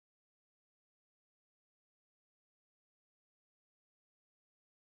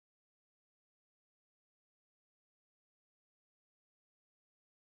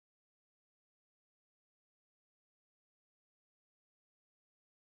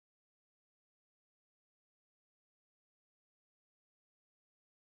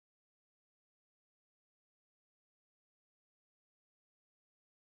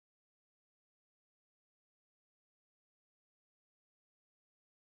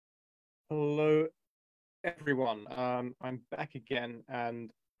Hello, everyone. I'm back again,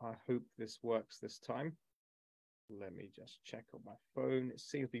 and I hope this works this time. Let me just check on my phone. It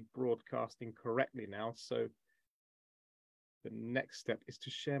seems to be broadcasting correctly now, so the next step is to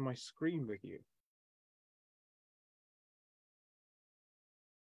share my screen with you.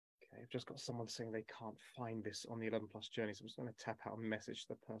 Okay, I've just got someone saying they can't find this on the 11 Plus journey, so I'm just going to tap out a message to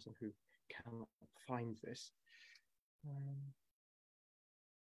the person who cannot find this.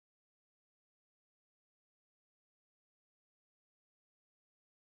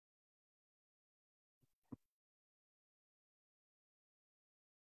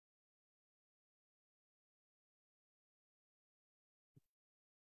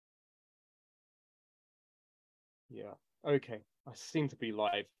 Yeah, okay. I seem to be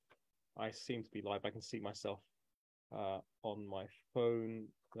live. I can see myself on my phone.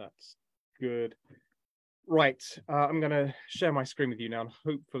 That's good. Right, I'm going to share my screen with you now, and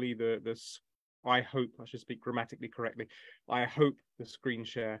hopefully I hope I should speak grammatically correctly. I hope the screen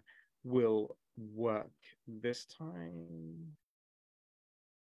share will work this time.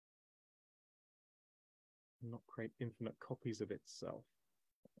 Not create infinite copies of itself.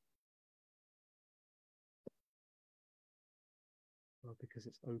 Well, because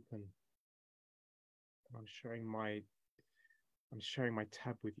it's open. I'm sharing my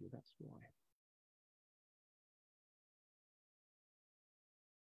tab with you, that's why.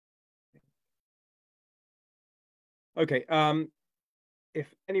 Okay,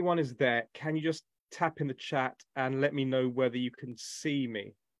 if anyone is there, can you just tap in the chat and let me know whether you can see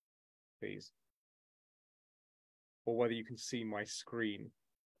me, please? Or whether you can see my screen.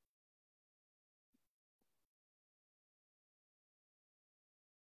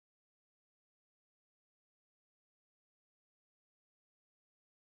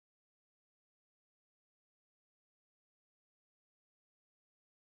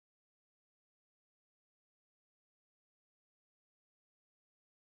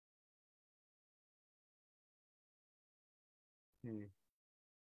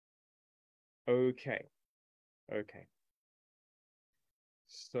 Okay. Okay.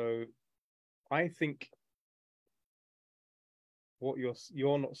 So I think what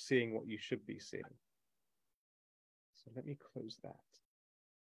you're not seeing what you should be seeing. So let me close that.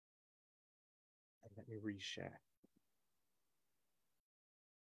 And let me reshare.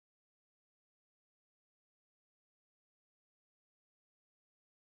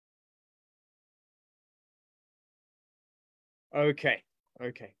 Okay.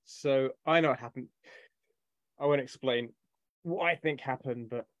 Okay. So I know what happened. I won't explain what I think happened,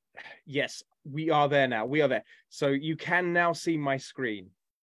 but yes, we are there now. We are there. So you can now see my screen.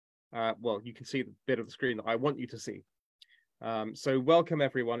 Well, you can see the bit of the screen that I want you to see. So welcome,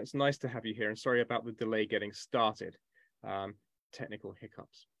 everyone. It's nice to have you here. And sorry about the delay getting started. Technical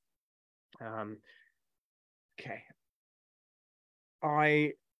hiccups. Okay.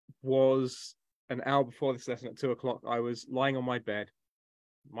 I was an hour before this lesson at 2 o'clock. I was lying on my bed.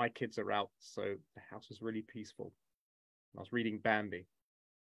 My kids are out, so the house was really peaceful. I was reading Bambi,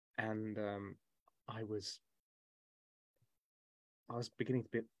 and I was beginning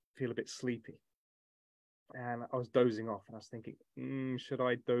to feel a bit sleepy, and I was dozing off. And I was thinking, should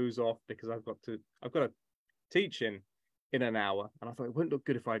I doze off because I've got to teach in an hour, and I thought it wouldn't look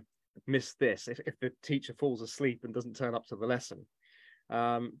good if I miss this if the teacher falls asleep and doesn't turn up to the lesson. But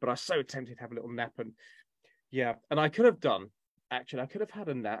I was so tempted to have a little nap, and yeah, and I could have had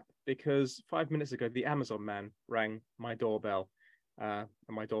a nap because 5 minutes ago the Amazon man rang my doorbell, and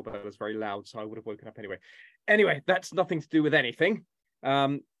my doorbell is very loud, so I would have woken up anyway. Anyway, that's nothing to do with anything.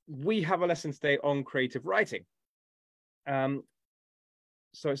 We have a lesson today on creative writing. So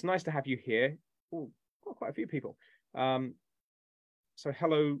it's nice to have you here. Oh, quite a few people. So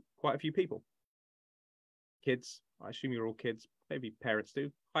hello, quite a few people. Kids, I assume you're all kids. Maybe parents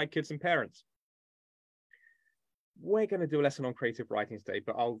too. Hi, kids and parents. We're going to do a lesson on creative writing today,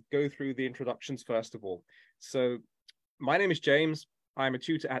 but I'll go through the introductions first of all. So my name is James. I'm a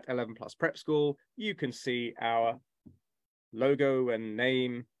tutor at 11 Plus Prep School. You can see our logo and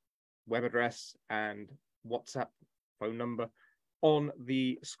name, web address, and WhatsApp phone number on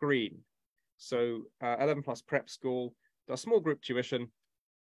the screen. So 11 Plus Prep School does small group tuition.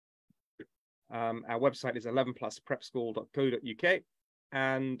 Our website is 11plusprepschool.co.uk.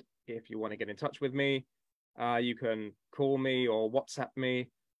 And if you want to get in touch with me, you can call me or WhatsApp me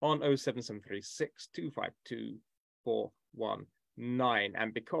on 07736 252 419.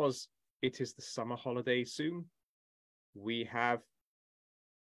 And because it is the summer holiday soon, we have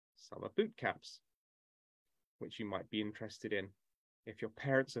summer boot camps, which you might be interested in. If your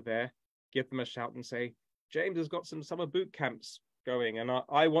parents are there, give them a shout and say, James has got some summer boot camps going, and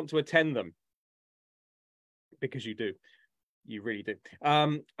I want to attend them because you do. You really do.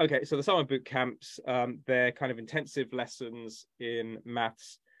 Okay, so the summer boot camps, they're kind of intensive lessons in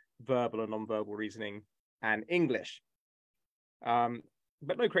maths, verbal and non-verbal reasoning, and English.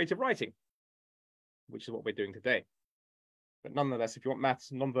 But no creative writing, which is what we're doing today. But nonetheless, if you want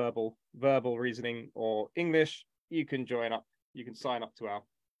maths, non-verbal, verbal reasoning, or English, you can join up. You can sign up to our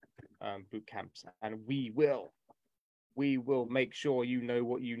boot camps, and we will make sure you know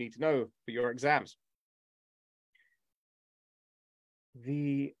what you need to know for your exams.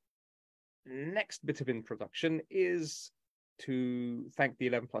 The next bit of introduction is to thank the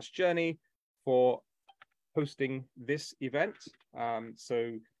 11 Plus Journey for hosting this event.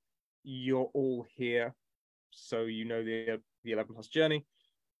 So you're all here, so you know the 11 Plus Journey.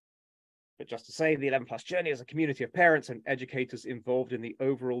 But just to say, the 11 Plus Journey is a community of parents and educators involved in the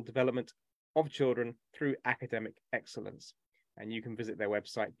overall development of children through academic excellence. And you can visit their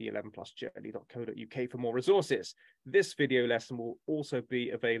website, the11plusjourney.co.uk, for more resources. This video lesson will also be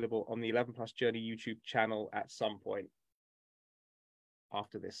available on the 11 Plus Journey YouTube channel at some point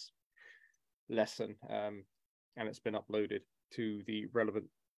after this lesson, and it's been uploaded to the relevant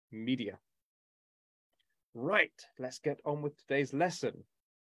media. Right, let's get on with today's lesson,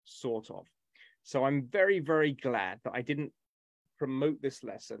 sort of. So I'm very, very glad that I didn't promote this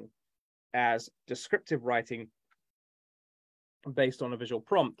lesson as descriptive writing based on a visual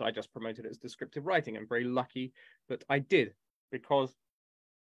prompt. I just promoted it as descriptive writing. I'm very lucky that I did, because,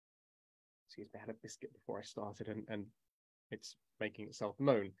 excuse me, I had a biscuit before I started and it's making itself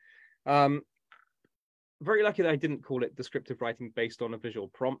known. Very lucky that I didn't call it descriptive writing based on a visual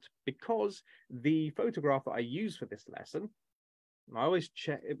prompt, because the photograph that I use for this lesson, I always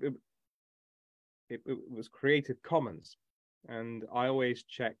check, it was Creative Commons, and I always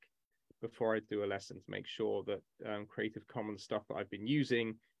check before I do a lesson to make sure that Creative Commons stuff that I've been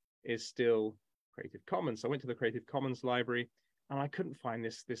using is still Creative Commons. So I went to the Creative Commons library and I couldn't find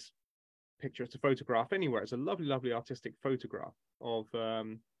this picture. It's a photograph anywhere. It's a lovely, lovely artistic photograph of,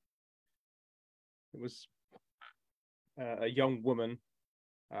 it was a young woman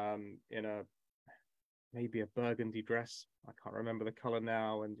in maybe a burgundy dress. I can't remember the color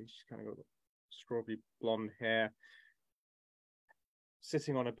now. And she's kind of got strawberry blonde hair,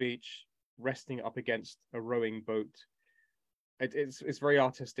 sitting on a beach, resting up against a rowing boat. It's very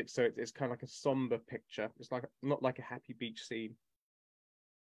artistic, so it's kind of like a somber picture. It's like not like a happy beach scene.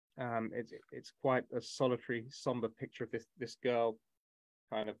 It's quite a solitary, somber picture of this girl,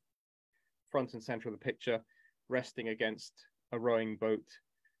 kind of front and center of the picture, resting against a rowing boat.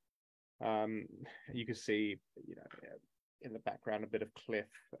 You can see, you know, in the background a bit of cliff,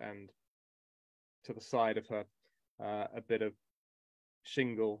 and to the side of her a bit of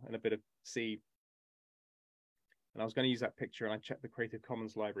shingle and a bit of sea. And I was going to use that picture, and I checked the Creative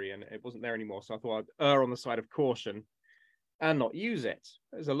Commons library and it wasn't there anymore, so I thought I'd err on the side of caution and not use it.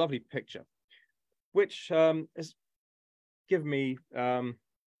 It's a lovely picture, which has given me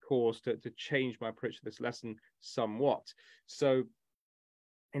cause to change my approach to this lesson somewhat. So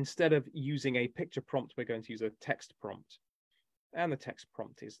instead of using a picture prompt, we're going to use a text prompt, and the text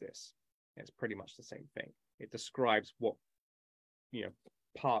prompt is this. It's pretty much the same thing. It describes what, you know,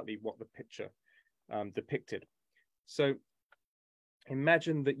 partly what the picture depicted. So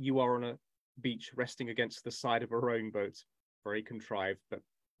imagine that you are on a beach resting against the side of a rowing boat. Very contrived, but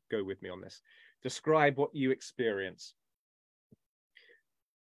go with me on this. Describe what you experience.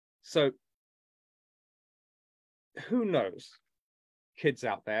 So who knows, kids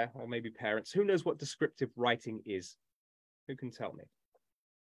out there, or maybe parents, who knows what descriptive writing is? Who can tell me?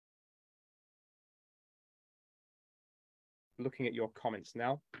 Looking at your comments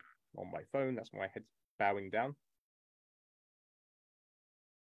now on my phone, that's my head bowing down.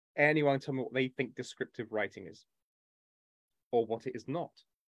 Anyone tell me what they think descriptive writing is, or what it is not?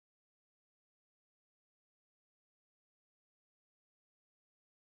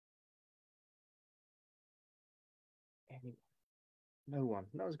 Anyone? No one.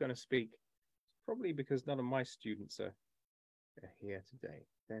 No one's going to speak. Probably because none of my students are here today.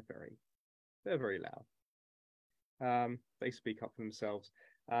 They're very loud. They speak up for themselves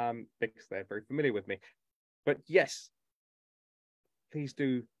because they're very familiar with me. But yes, please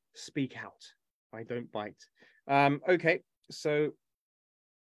do speak out. I don't bite. Okay, so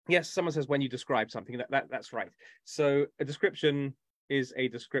yes, someone says when you describe something. That's right. So a description is a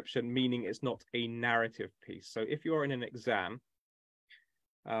description, meaning it's not a narrative piece. So if you're in an exam,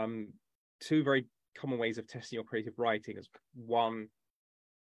 two very common ways of testing your creative writing is: one,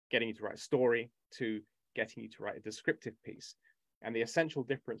 getting you to write a story; two, getting you to write a descriptive piece. And the essential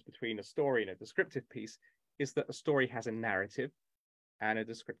difference between a story and a descriptive piece is that a story has a narrative, and a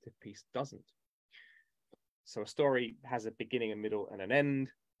descriptive piece doesn't. So a story has a beginning, a middle, and an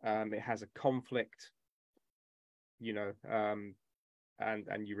end. It has a conflict, you know,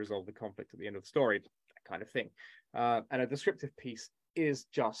 and you resolve the conflict at the end of the story, that kind of thing. And a descriptive piece is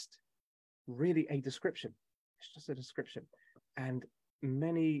just really a description. It's just a description. And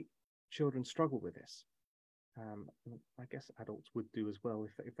many children struggle with this. I guess adults would do as well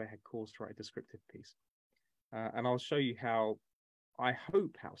if they had cause to write a descriptive piece. And I'll show you how, I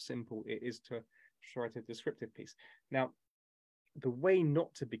hope how simple it is to write a descriptive piece. Now, the way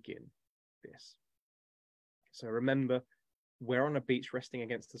not to begin this. So remember, we're on a beach resting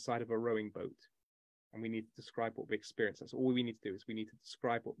against the side of a rowing boat, and we need to describe what we experience. That's all we need to do, is we need to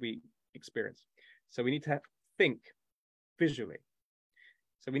describe what we experience. So we need to think visually.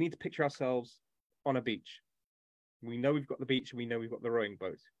 So we need to picture ourselves on a beach. We know we've got the beach and we know we've got the rowing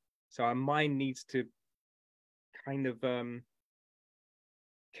boat. So our mind needs to kind of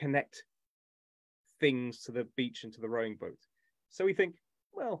connect things to the beach and to the rowing boat. So we think,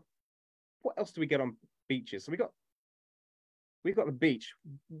 well, what else do we get on beaches? So we've got the beach.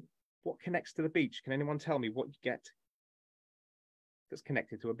 What connects to the beach? Can anyone tell me what you get that's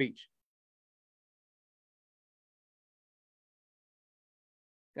connected to a beach?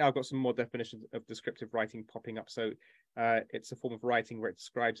 Now I've got some more definitions of descriptive writing popping up. So it's a form of writing where it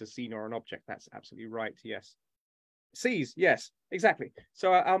describes a scene or an object. That's absolutely right. Yes. Seas. Yes, exactly.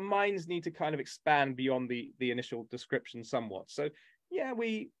 So our minds need to kind of expand beyond the initial description somewhat. So yeah,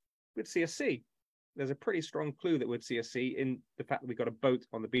 we would see a sea. There's a pretty strong clue that we'd see a sea in the fact that we got a boat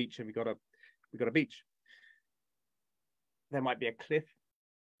on the beach and we got a beach. There might be a cliff.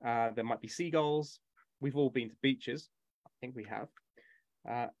 There might be seagulls. We've all been to beaches. I think we have.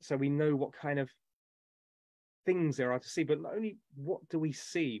 So we know what kind of things there are to see, but not only what do we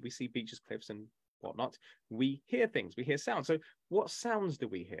see? We see beaches, cliffs, and whatnot. We hear things. We hear sounds. So what sounds do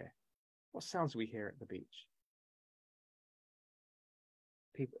we hear? What sounds do we hear at the beach?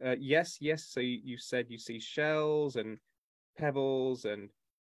 People, yes. So you said you see shells and pebbles and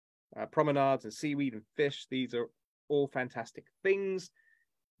promenades and seaweed and fish. These are all fantastic things.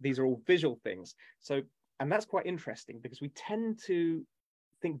 These are all visual things. So, and that's quite interesting because we tend to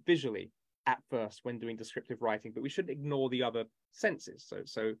think visually at first when doing descriptive writing, but we shouldn't ignore the other senses.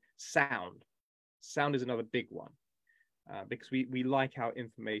 So sound is another big one, because we like our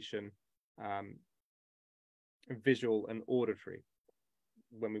information visual and auditory.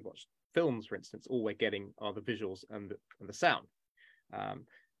 When we watch films, for instance, all we're getting are the visuals and the sound,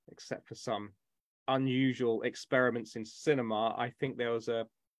 except for some unusual experiments in cinema. I think there was a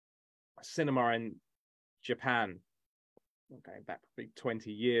cinema in Japan, going back probably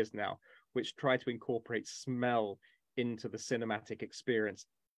 20 years now, which tried to incorporate smell into the cinematic experience.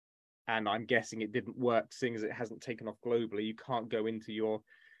 And I'm guessing it didn't work, seeing as it hasn't taken off globally. You can't go into your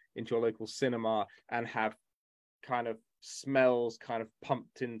local cinema and have kind of smells kind of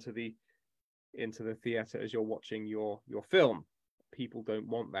pumped into the theater as you're watching your film. People don't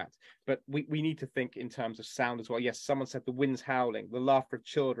want that. But we need to think in terms of sound as well. Yes, someone said the wind's howling, the laughter of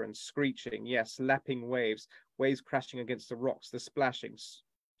children, screeching, yes, lapping waves crashing against the rocks, the splashing.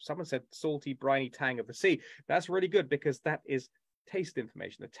 Someone said salty, briny tang of the sea. That's really good because that is taste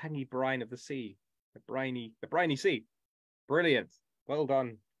information, the tangy brine of the sea, the briny sea. Brilliant. Well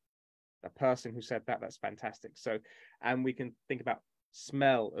done. The person who said that, that's fantastic. So, and we can think about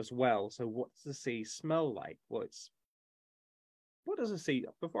smell as well. So what does the sea smell like? Well, what does the sea,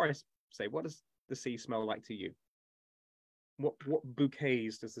 before I say, what does the sea smell like to you? What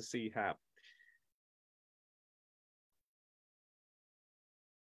bouquets does the sea have?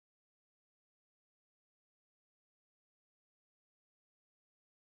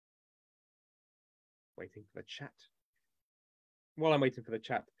 Waiting for the chat. While I'm waiting for the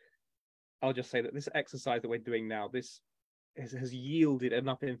chat, I'll just say that this exercise that we're doing now, this has yielded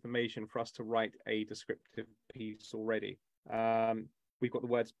enough information for us to write a descriptive piece already. We've got the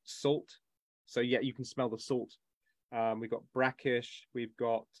words salt. So yeah, you can smell the salt. We've got brackish. We've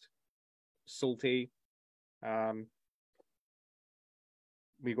got salty.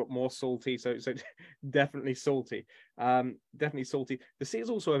 We've got more salty. So definitely salty. Definitely salty. The sea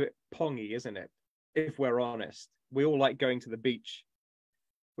is also a bit pongy, isn't it? If we're honest, we all like going to the beach.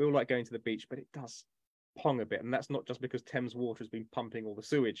 We all like going to the beach, but it does pong a bit, and that's not just because Thames Water has been pumping all the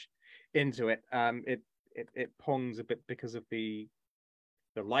sewage into it. It pongs a bit because of the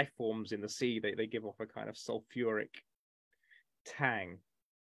life forms in the sea. They give off a kind of sulfuric tang.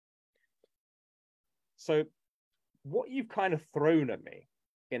 So what you've kind of thrown at me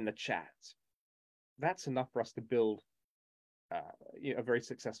in the chat, that's enough for us to build a very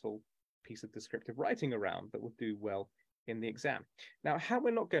successful piece of descriptive writing around that will do well in the exam. Now, how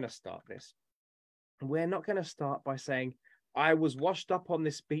we're not going to start this, we're not going to start by saying, I was washed up on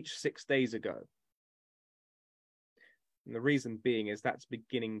this beach 6 days ago. And the reason being is that's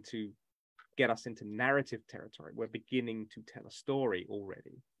beginning to get us into narrative territory. We're beginning to tell a story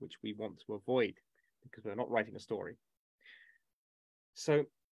already, which we want to avoid because we're not writing a story. So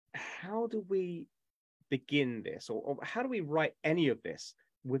how do we begin this, or how do we write any of this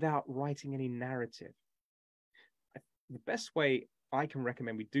without writing any narrative? The best way I can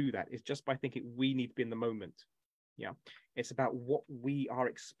recommend we do that is just by thinking we need to be in the moment. Yeah, it's about what we are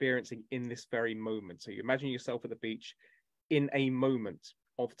experiencing in this very moment. So you imagine yourself at the beach in a moment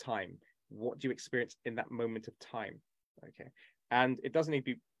of time. What do you experience in that moment of time? Okay, and it doesn't need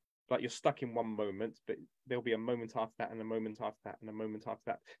to be like you're stuck in one moment, but there'll be a moment after that, and a moment after that, and a moment after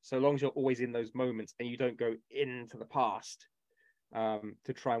that. So long as you're always in those moments and you don't go into the past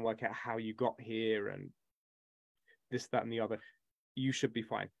to try and work out how you got here and this, that, and the other, you should be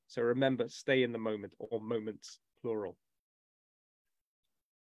fine. So remember, stay in the moment, or moments, plural.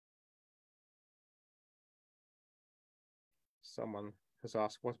 Someone has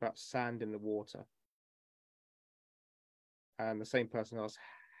asked, what about sand in the water? And the same person asked,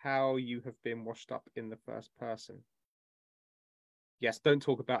 how you have been washed up in the first person. Yes, don't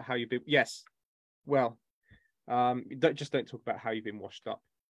talk about how you've been. Yes, well, don't talk about how you've been washed up.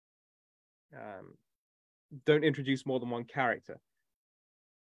 Don't introduce more than one character.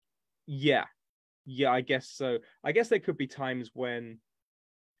 Yeah, I guess so. I guess there could be times when,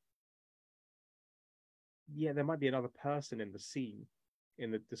 yeah, there might be another person in the scene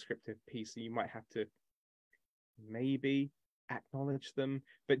in the descriptive piece, and you might have to maybe acknowledge them,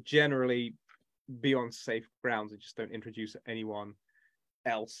 but generally be on safe grounds and just don't introduce anyone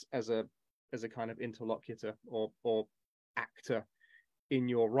else as a kind of interlocutor or actor in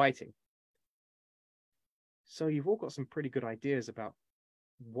your writing. So you've all got some pretty good ideas about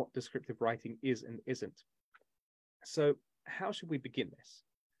what descriptive writing is and isn't. So how should we begin this?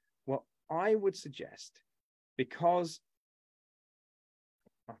 Well, I would suggest, because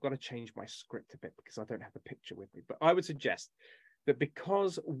I've got to change my script a bit because I don't have the picture with me, but I would suggest that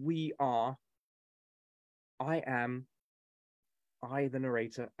because I, the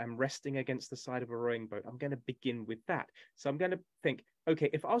narrator, am resting against the side of a rowing boat, I'm going to begin with that. So I'm going to think, okay,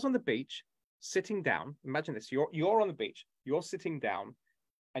 if I was on the beach, sitting down, imagine this, you're on the beach, you're sitting down,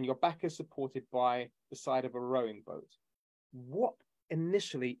 and your back is supported by the side of a rowing boat. What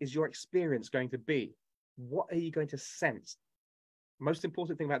initially is your experience going to be? What are you going to sense? Most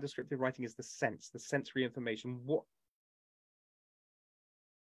important thing about descriptive writing is the sense, the sensory information.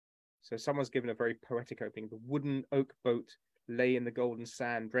 So someone's given a very poetic opening. The wooden oak boat lay in the golden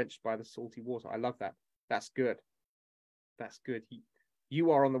sand, drenched by the salty water. I love that. That's good. That's good.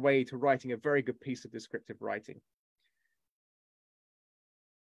 You are on the way to writing a very good piece of descriptive writing.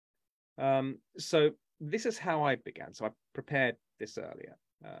 So this is how I began. So I prepared this earlier.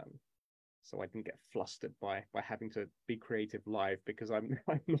 So I didn't get flustered by having to be creative live, because I'm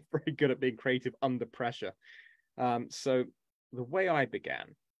not very good at being creative under pressure. So the way I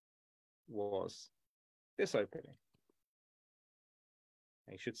began was this opening.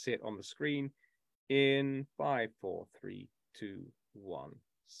 And you should see it on the screen in 5, 4, 3, 2, 1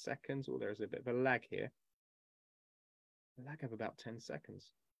 seconds. Oh, there's a bit of a lag here. A lag of about 10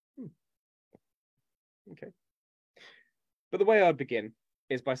 seconds. Okay. But the way I begin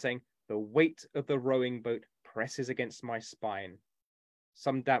is by saying, the weight of the rowing boat presses against my spine.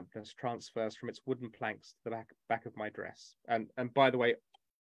 Some dampness transfers from its wooden planks to the back of my dress. And by the way,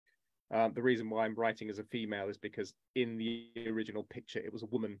 the reason why I'm writing as a female is because in the original picture, it was a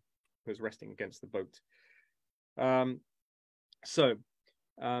woman who was resting against the boat.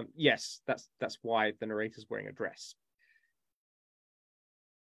 Yes, that's why the narrator's wearing a dress.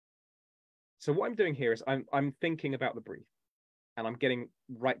 So what I'm doing here is I'm thinking about the brief, and I'm getting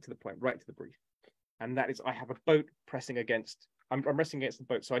right to the point, right to the brief. And that is, I have a boat pressing against, I'm resting against the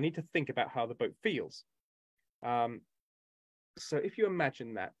boat. So I need to think about how the boat feels. So if you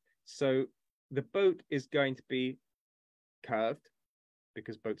imagine that, so the boat is going to be curved,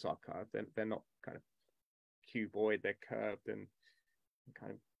 because boats are curved. They're not kind of cuboid, they're curved and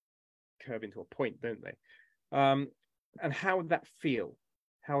kind of curve into a point, don't they? And how would that feel?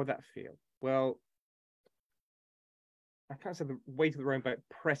 How would that feel? Well, I kind of said the weight of the rowing boat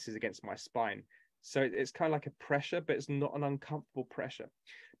presses against my spine. So it's kind of like a pressure, but it's not an uncomfortable pressure.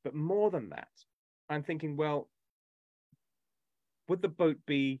 But more than that, I'm thinking, well, would the boat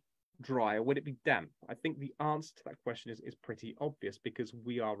be dry or would it be damp? I think the answer to that question is pretty obvious, because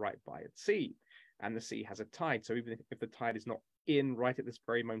we are right by a sea, and the sea has a tide. So even if the tide is not in right at this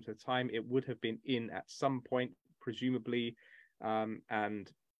very moment of time, it would have been in at some point presumably,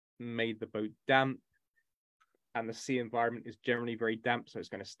 and made the boat damp. And the sea environment is generally very damp, so it's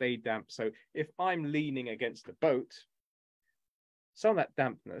going to stay damp. So if I'm leaning against the boat, some of that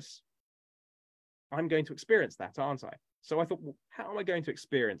dampness, I'm going to experience that, aren't I? So I thought, well, how am I going to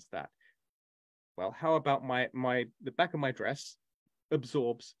experience that? Well, how about the back of my dress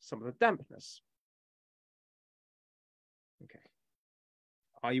absorbs some of the dampness? Okay.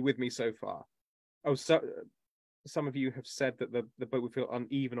 Are you with me so far? Oh, so some of you have said that the boat would feel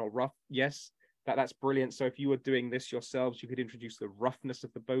uneven or rough. Yes, that's brilliant. So if you were doing this yourselves, you could introduce the roughness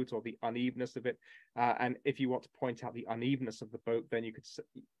of the boat or the unevenness of it. And if you want to point out the unevenness of the boat, then you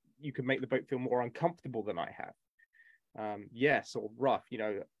could make the boat feel more uncomfortable than I have. Yes, or rough,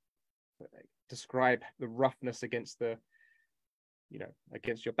 describe the roughness against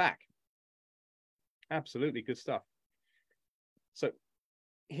against your back. Absolutely, good stuff. So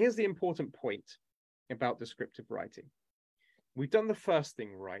here's the important point about descriptive writing. We've done the first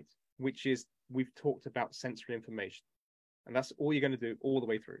thing right, which is we've talked about sensory information. And that's all you're going to do all the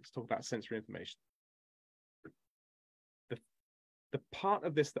way through, is talk about sensory information. The part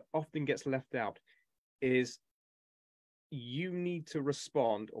of this that often gets left out is you need to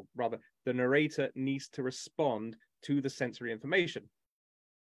respond, or rather, the narrator needs to respond to the sensory information.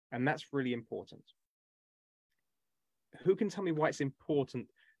 And that's really important. Who can tell me why it's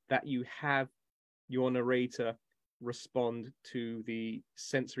important that you have your narrator respond to the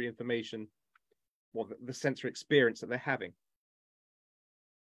sensory information, or the sensory experience that they're having?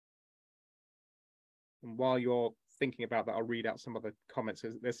 And while you're thinking about that, I'll read out some of the comments.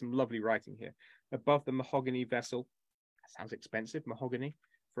 There's some lovely writing here. Above the mahogany vessel, that sounds expensive, mahogany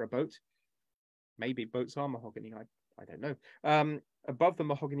for a boat. Maybe boats are mahogany, I don't know. Above the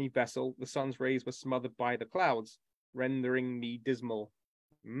mahogany vessel, the sun's rays were smothered by the clouds, rendering me dismal.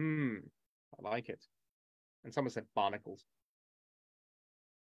 I like it. And someone said barnacles.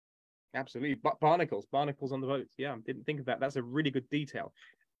 Absolutely, but barnacles on the boat. Yeah, I didn't think of that. That's a really good detail.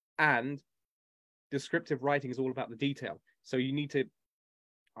 And descriptive writing is all about the detail. So you need to,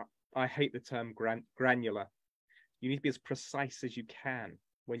 I hate the term granular. You need to be as precise as you can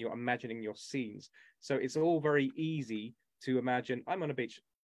when you're imagining your scenes. So it's all very easy to imagine, I'm on a beach,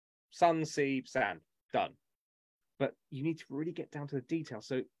 sun, sea, sand, done. But you need to really get down to the detail.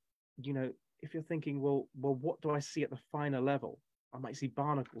 So, if you're thinking, well, what do I see at the finer level? I might see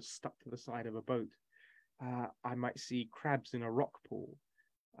barnacles stuck to the side of a boat. I might see crabs in a rock pool.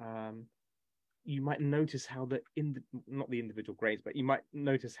 You might notice how not the individual grains, but you might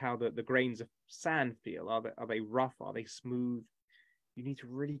notice how the grains of sand feel. Are they rough? Are they smooth? You need to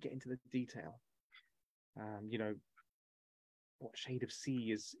really get into the detail. What shade of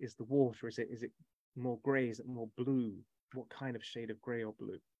sea is the water? Is it more grey? Is it more blue? What kind of shade of grey or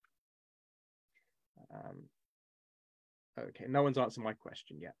blue? Okay, no one's answered my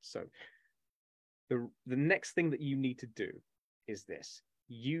question yet. So the next thing that you need to do is this.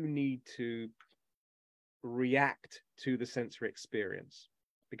 You need to react to the sensory experience,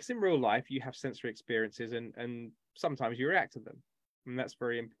 because in real life you have sensory experiences and sometimes you react to them, and that's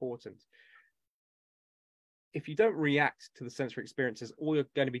very important. If you don't react to the sensory experiences, all you're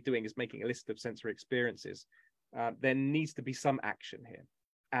going to be doing is making a list of sensory experiences. There needs to be some action here,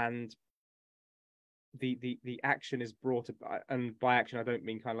 and the action is brought about, and by action I don't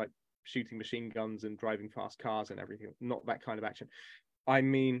mean kind of like shooting machine guns and driving fast cars and everything, not that kind of action. I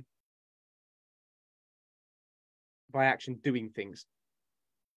mean by action doing things.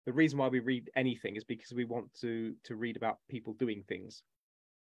 The reason why we read anything is because we want to read about people doing things.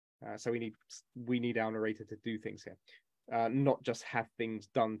 So we need our narrator to do things here, not just have things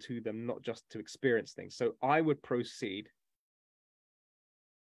done to them, not just to experience things. So I would proceed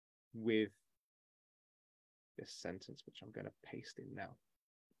with this sentence, which I'm going to paste in now.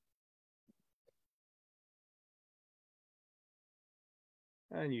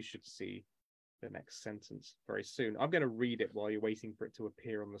 And you should see the next sentence very soon. I'm going to read it while you're waiting for it to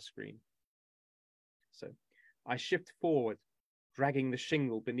appear on the screen. So, I shift forward, dragging the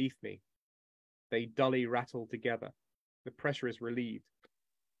shingle beneath me. They dully rattle together. The pressure is relieved.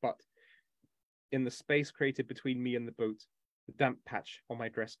 But in the space created between me and the boat, the damp patch on my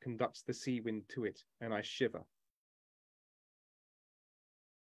dress conducts the sea wind to it, and I shiver.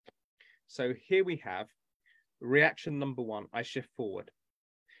 So here we have reaction number one, I shift forward.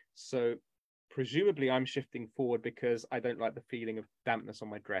 So presumably I'm shifting forward because I don't like the feeling of dampness on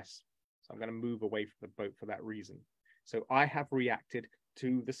my dress. So I'm going to move away from the boat for that reason. So I have reacted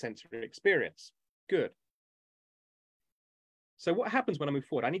to the sensory experience. Good. So what happens when I move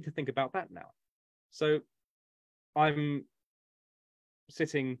forward? I need to think about that now. So I'm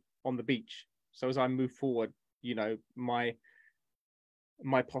sitting on the beach. So as I move forward, you know, my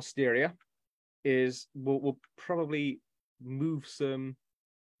posterior will probably move some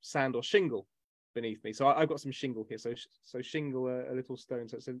sand or shingle beneath me. So I've got some shingle here. So shingle a little stone.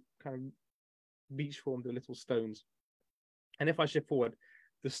 So it's a kind of beach formed of little stones. And if I shift forward,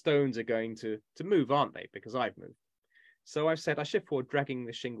 the stones are going to move, aren't they? Because I've moved. So I've said I shift forward, dragging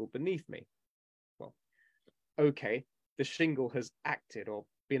the shingle beneath me. Well, okay, the shingle has acted or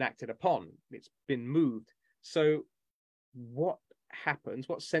been acted upon. It's been moved. So what happens?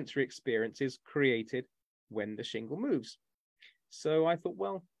 What sensory experience is created when the shingle moves? So I thought,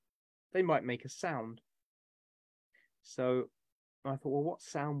 well, they might make a sound. So I thought, well, what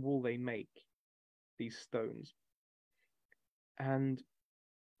sound will they make, these stones? And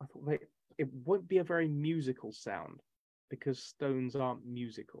I thought it won't be a very musical sound because stones aren't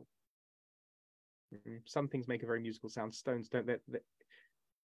musical. Some things make a very musical sound. Stones don't.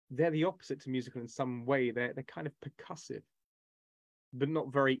 They're the opposite to musical in some way. They're kind of percussive, but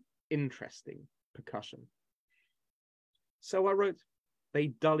not very interesting percussion. So I wrote, they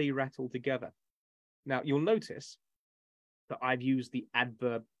dully rattle together. Now you'll notice that I've used the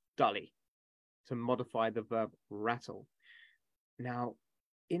adverb dully to modify the verb rattle. Now,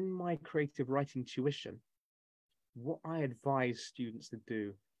 in my creative writing tuition, what I advise students to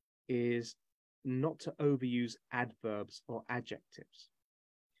do is not to overuse adverbs or adjectives.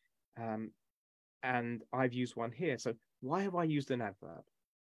 And I've used one here. So why have I used an adverb?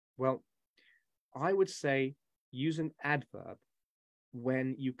 Well, I would say use an adverb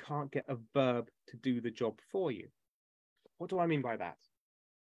when you can't get a verb to do the job for you. What do I mean by that?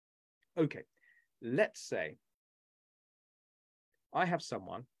 Okay, let's say I have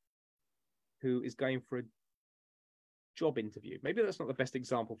someone who is going for a job interview. Maybe that's not the best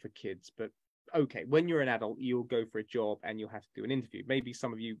example for kids, but okay, when you're an adult, you'll go for a job and you'll have to do an interview. Maybe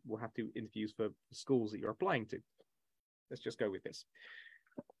some of you will have to do interviews for schools that you're applying to. Let's just go with this.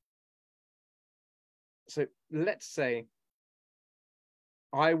 So let's say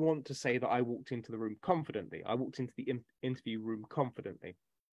I want to say that I walked into the room confidently. I walked into the interview room confidently.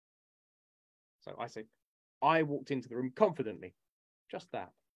 So I say, I walked into the room confidently. Just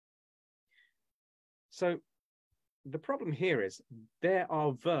that. So the problem here is there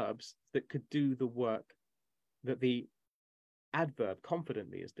are verbs that could do the work that the adverb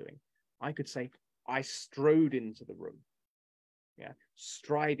confidently is doing. I could say, I strode into the room. Yeah,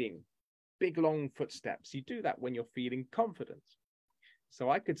 striding, big long footsteps. You do that when you're feeling confident. So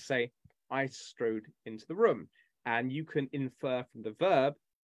I could say, I strode into the room. And you can infer from the verb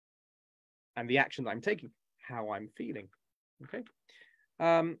and the action that I'm taking how I'm feeling. Okay.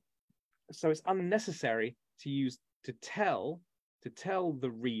 So it's unnecessary to tell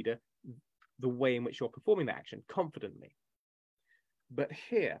the reader the way in which you're performing the action confidently. But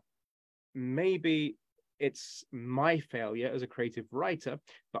here, maybe it's my failure as a creative writer,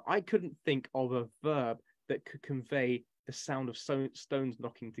 but I couldn't think of a verb that could convey the sound of stones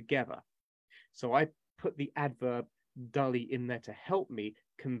knocking together. So I put the adverb dully in there to help me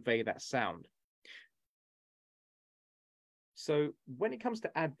convey that sound. So when it comes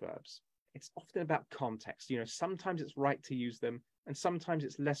to adverbs, it's often about context. You know, sometimes it's right to use them and sometimes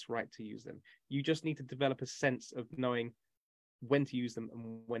it's less right to use them. You just need to develop a sense of knowing when to use them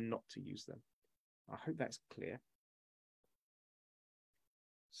and when not to use them. I hope that's clear.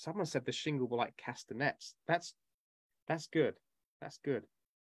 Someone said the shingle were like castanets. That's good. That's good.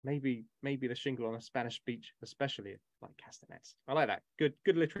 Maybe the shingle on a Spanish beach, especially like castanets. I like that. Good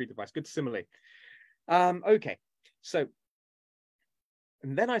literary device. Good simile. Okay. So,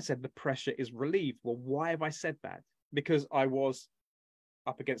 and then I said the pressure is relieved. Well, why have I said that? Because I was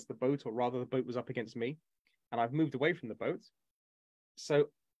up against the boat, or rather the boat was up against me, and I've moved away from the boat. So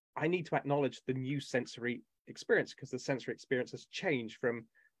I need to acknowledge the new sensory experience, because the sensory experience has changed from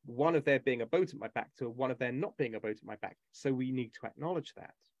one of there being a boat at my back to one of there not being a boat at my back. So we need to acknowledge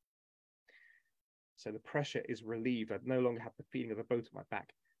that. So the pressure is relieved. I no longer have the feeling of a boat at my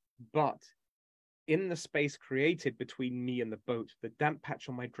back. But in the space created between me and the boat, the damp patch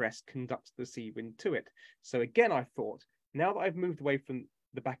on my dress conducts the sea wind to it. So again, I thought, now that I've moved away from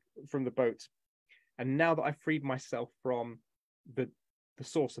the boat, and now that I've freed myself from the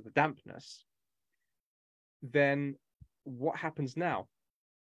source of the dampness, then what happens now?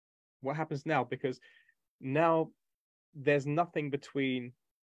 What happens now? Because now there's nothing between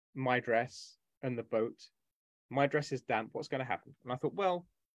my dress and the boat. My dress is damp. What's going to happen? And I thought, well,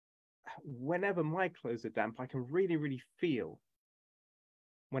 whenever my clothes are damp, I can really, really feel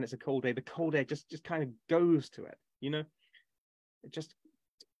when it's a cold day. The cold air just kind of goes to it, you know, it just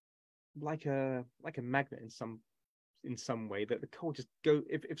like a magnet in some in some way that the cold just go.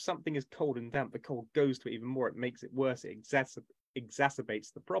 If something is cold and damp, the cold goes to it even more. It makes it worse. It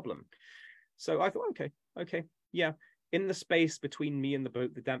exacerbates the problem. So I thought, okay, yeah. In the space between me and the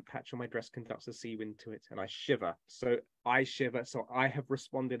boat, the damp patch on my dress conducts a sea wind to it, and I shiver. So I shiver. So I have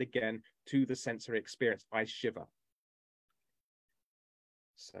responded again to the sensory experience. I shiver.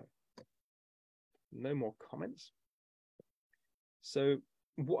 So no more comments. So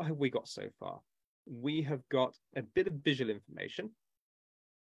what have we got so far? We have got a bit of visual information.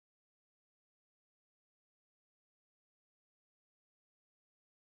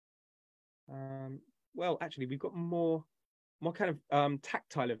 Well, actually, we've got more kind of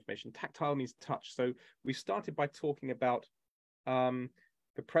tactile information. Tactile means touch. So we started by talking about the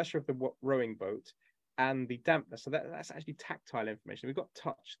pressure of the rowing boat and the dampness. So that's actually tactile information. We've got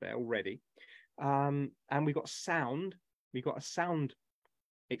touch there already. And we've got sound. We've got a sound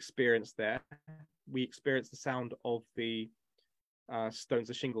experience there. We experienced the sound of the stones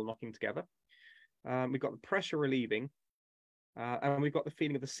of shingle knocking together. We've got the pressure relieving. And we've got the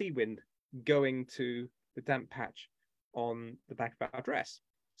feeling of the sea wind going to the damp patch on the back of our dress.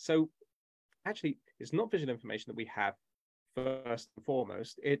 So actually, it's not visual information that we have first and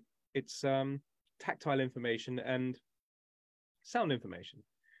foremost. It's tactile information and sound information.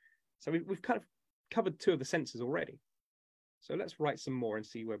 So we've kind of covered two of the senses already. So let's write some more and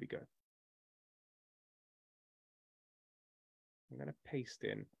see where we go. I'm going to paste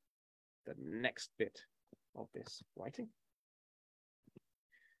in the next bit of this writing.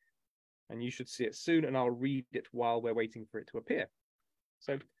 And you should see it soon, and I'll read it while we're waiting for it to appear.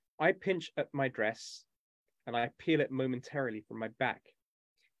 So I pinch at my dress, and I peel it momentarily from my back.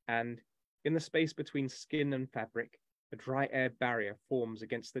 And in the space between skin and fabric, a dry air barrier forms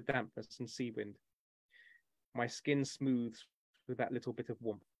against the dampness and sea wind. My skin smooths with that little bit of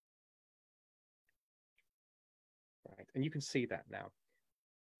warmth. Right, and you can see that now.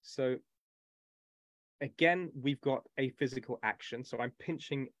 So again, we've got a physical action. So I'm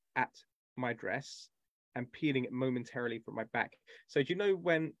pinching at my dress and peeling it momentarily from my back. So do you know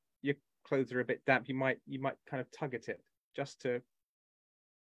when your clothes are a bit damp, you might kind of tug at it just to,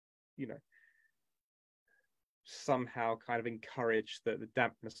 you know, somehow kind of encourage the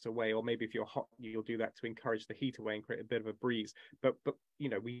dampness away, or maybe if you're hot, you'll do that to encourage the heat away and create a bit of a breeze. But you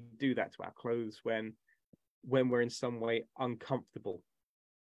know, we do that to our clothes when we're in some way uncomfortable.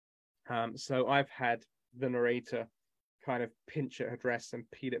 So I've had the narrator kind of pinch at her dress and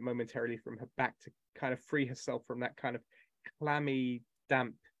peel it momentarily from her back to kind of free herself from that kind of clammy,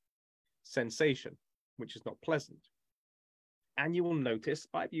 damp sensation, which is not pleasant. And you will notice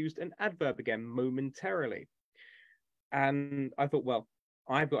I've used an adverb again, momentarily. And I thought, well,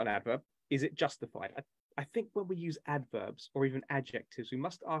 I've got an adverb. Is it justified? I think when we use adverbs or even adjectives, we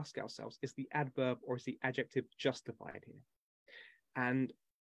must ask ourselves, is the adverb or is the adjective justified here? And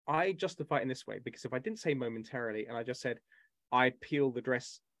I justify it in this way, because if I didn't say momentarily and I just said, I peel the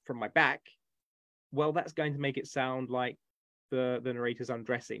dress from my back, well, that's going to make it sound like the narrator's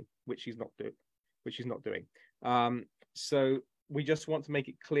undressing, which she's not doing. So we just want to make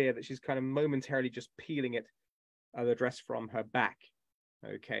it clear that she's kind of momentarily just peeling the dress from her back.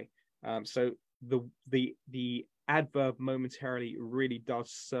 Okay. So the adverb momentarily really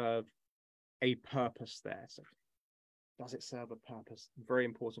does serve a purpose there. So does it serve a purpose? Very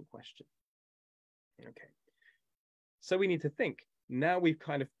important question. Okay. So we need to think. Now we've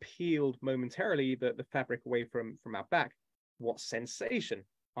kind of peeled momentarily the fabric away from our back. What sensation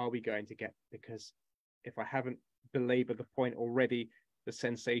are we going to get? Because if I haven't belabored the point already, the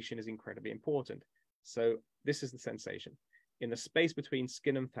sensation is incredibly important. So this is the sensation. In the space between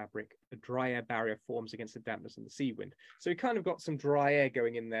skin and fabric, a dry air barrier forms against the dampness and the sea wind. So we kind of got some dry air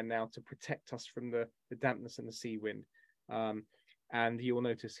going in there now to protect us from the dampness and the sea wind. And you will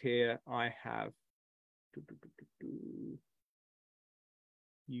notice here I have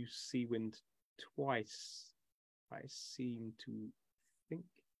used sea wind twice, I seem to think.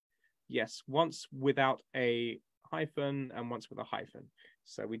 Yes, once without a hyphen and once with a hyphen.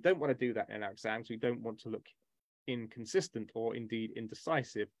 So we don't want to do that in our exams. We don't want to look inconsistent or indeed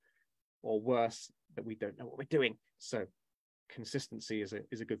indecisive, or worse, that we don't know what we're doing. So consistency is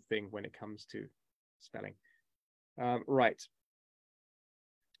a good thing when it comes to spelling. Right.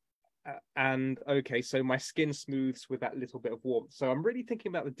 And okay, so my skin smooths with that little bit of warmth. So I'm really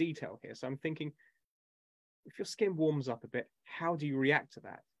thinking about the detail here. So I'm thinking, if your skin warms up a bit, how do you react to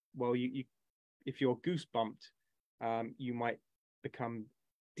that? Well, you if you're goosebumped, you might become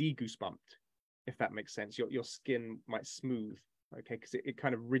de-goosebumped, if that makes sense. Your skin might smooth, okay, because it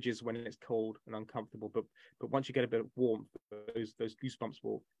kind of ridges when it's cold and uncomfortable. But once you get a bit of warmth, those goosebumps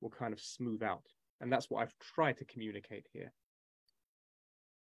will kind of smooth out. And that's what I've tried to communicate here.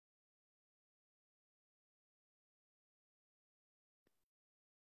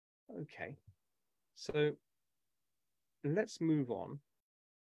 Okay, so let's move on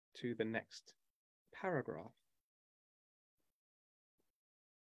to the next paragraph.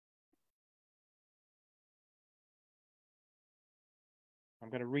 I'm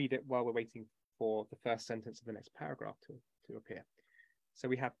going to read it while we're waiting for the first sentence of the next paragraph to appear. So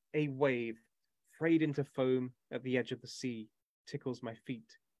we have, a wave frayed into foam at the edge of the sea tickles my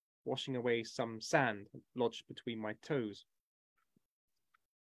feet, washing away some sand lodged between my toes.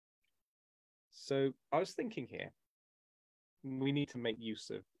 So I was thinking here, we need to make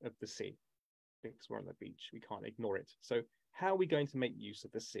use of the sea because we're on the beach. We can't ignore it. So how are we going to make use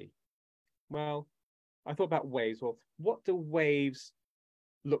of the sea? Well, I thought about waves. Well, what do waves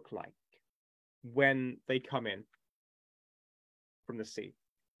look like when they come in from the sea?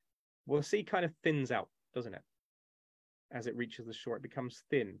 Well, the sea kind of thins out, doesn't it? As it reaches the shore, it becomes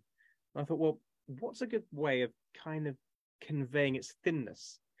thin. And I thought, well, what's a good way of kind of conveying its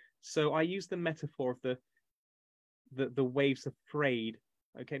thinness? So I use the metaphor of the waves are frayed.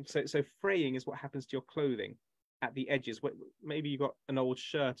 Okay, so fraying is what happens to your clothing at the edges. Maybe you got an old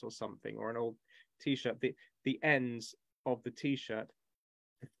shirt or something, or an old t-shirt. The ends of the t-shirt,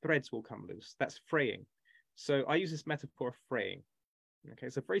 the threads will come loose. That's fraying. So I use this metaphor of fraying. Okay,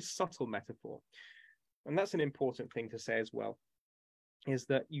 it's a very subtle metaphor. And that's an important thing to say as well, is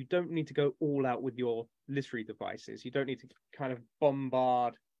that you don't need to go all out with your literary devices. You don't need to kind of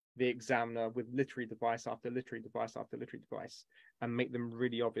bombard the examiner with literary device after literary device after literary device and make them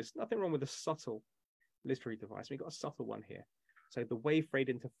really obvious. Nothing wrong with a subtle literary device. We've got a subtle one here. So the wave frayed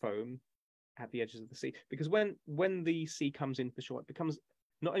into foam at the edges of the sea. Because when the sea comes into the shore, it becomes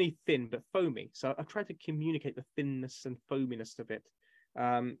not only thin, but foamy. So I've tried to communicate the thinness and foaminess of it.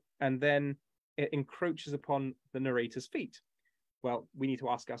 And then it encroaches upon the narrator's feet. Well, we need to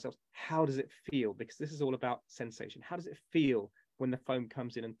ask ourselves, how does it feel? Because this is all about sensation. How does it feel when the foam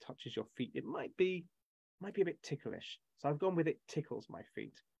comes in and touches your feet? It might be a bit ticklish. So I've gone with it tickles my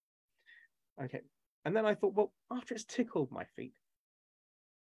feet. Okay. And then I thought, well, after it's tickled my feet,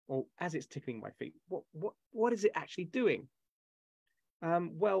 or as it's tickling my feet, what is it actually doing?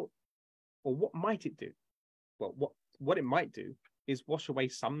 Well, or what might it do? Well, what it might do is wash away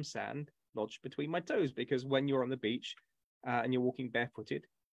some sand lodged between my toes, because when you're on the beach and you're walking barefooted,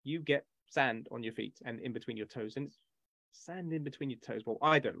 you get sand on your feet and in between your toes, and it's sand in between your toes. Well,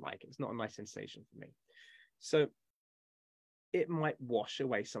 I don't like it. It's not a nice sensation for me. So it might wash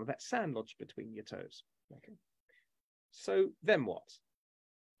away some of that sand lodged between your toes. Okay. So then what?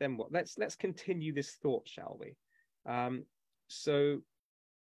 Then what? Let's continue this thought, shall we? So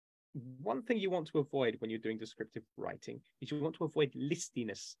one thing you want to avoid when you're doing descriptive writing is you want to avoid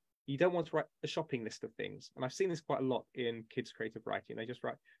listiness. You don't want to write a shopping list of things. And I've seen this quite a lot in kids' creative writing. They just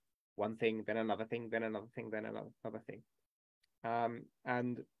write one thing, then another thing, then another thing, then another thing.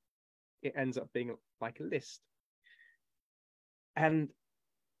 And it ends up being like a list. And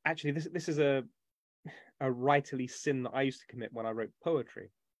actually, this is a writerly sin that I used to commit when I wrote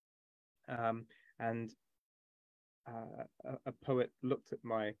poetry. And a poet looked at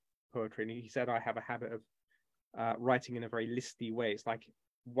my poetry and he said I have a habit of writing in a very listy way. It's like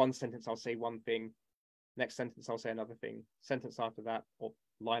one sentence I'll say one thing, next sentence I'll say another thing, sentence after that or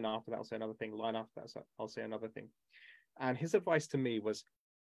line after that I'll say another thing, line after that I'll say another thing. And his advice to me was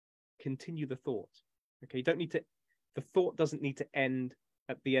continue the thought. Okay, you don't need to, the thought doesn't need to end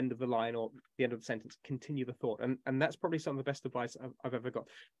at the end of the line or the end of the sentence. Continue the thought. And that's probably some of the best advice I've ever got.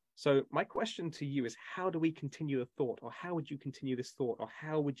 So my question to you is, how do we continue the thought? Or how would you continue this thought? Or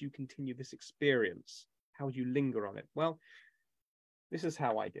how would you continue this experience? How would you linger on it? Well, this is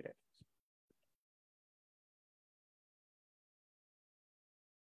how I did it.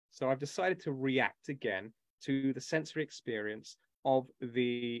 So I've decided to react again to the sensory experience of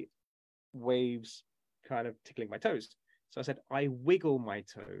the waves kind of tickling my toes. So I said, I wiggle my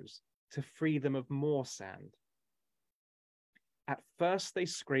toes to free them of more sand. At first they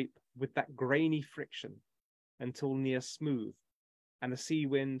scrape with that grainy friction until near smooth, and the sea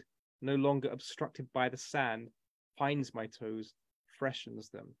wind, no longer obstructed by the sand, finds my toes, freshens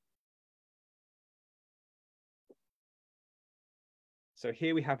them. So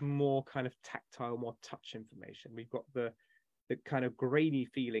here we have more kind of tactile, more touch information. We've got the kind of grainy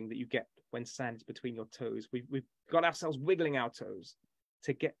feeling that you get when sand is between your toes. We've got ourselves wiggling our toes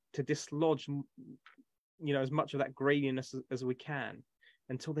to dislodge, you know, as much of that graininess as we can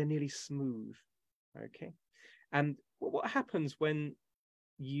until they're nearly smooth. Okay. And what happens when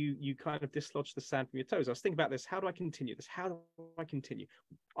you kind of dislodge the sand from your toes. I was thinking about this. How do I continue this? How do I continue?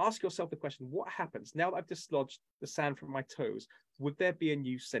 Ask yourself the question, what happens now that I've dislodged the sand from my toes? Would there be a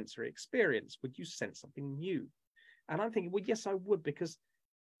new sensory experience? Would you sense something new? And I'm thinking, well, yes, I would, because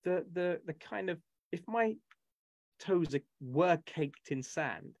the kind of, if my toes were caked in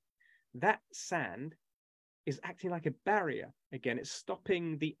sand, that sand is acting like a barrier. Again, it's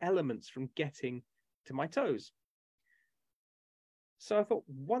stopping the elements from getting to my toes. So I thought,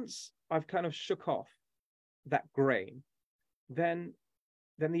 once I've kind of shook off that grain, then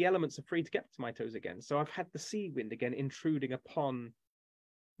the elements are free to get to my toes again. So I've had the sea wind again intruding upon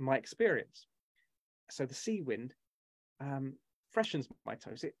my experience. So the sea wind freshens my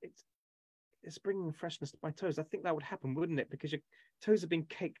toes. It's bringing freshness to my toes. I think that would happen, wouldn't it? Because your toes have been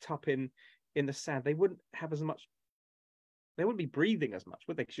caked up in the sand. They wouldn't have as much. They wouldn't be breathing as much,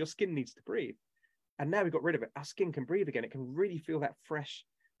 would they? Because your skin needs to breathe. And now we got rid of it. Our skin can breathe again. It can really feel that fresh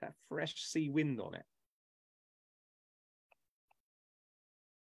sea wind on it.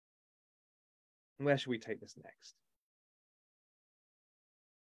 Where should we take this next?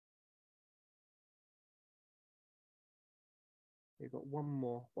 We've got one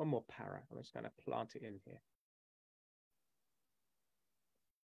more para. I'm just going to plant it in here.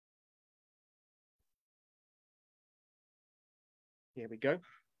 Here we go.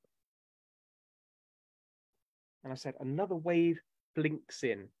 And I said, another wave blinks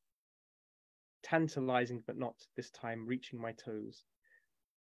in, tantalizing, but not this time reaching my toes.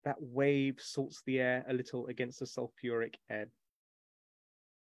 That wave salts the air a little against the sulfuric ebb.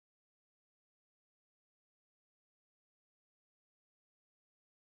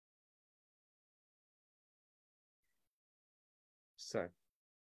 So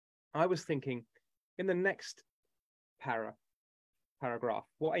I was thinking, in the next paragraph,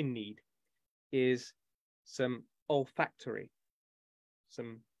 what I need is some olfactory,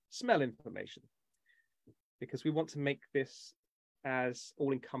 some smell information, because we want to make this as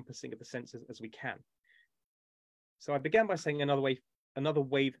all-encompassing of the senses as we can. So I began by saying another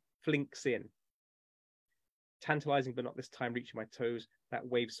wave flinks in, tantalizing but not this time reaching my toes. That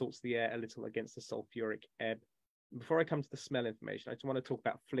wave salts the air a little against the sulfuric ebb. Before I come to the smell information, I just want to talk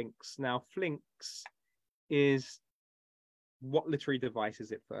about flinks. Now, flinks is, what literary device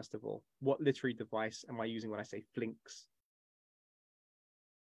is it, first of all? What literary device am I using when I say flinks?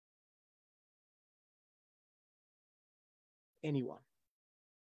 Anyone?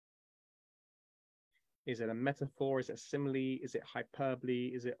 Is it a metaphor? Is it a simile? Is it hyperbole?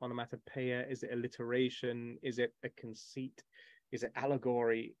 Is it onomatopoeia? Is it alliteration? Is it a conceit? Is it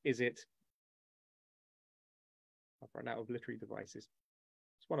allegory? Is it... I've run out of literary devices.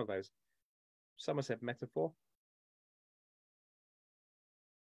 It's one of those. Someone said metaphor.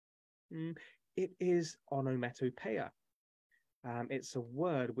 It is onomatopoeia. It's a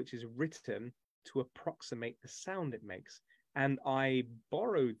word which is written to approximate the sound it makes. And I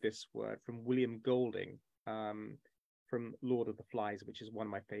borrowed this word from William Golding, from Lord of the Flies, which is one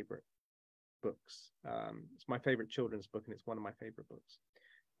of my favorite books. It's my favorite children's book, and it's one of my favorite books.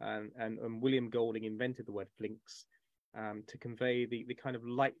 And William Golding invented the word flinks to convey the kind of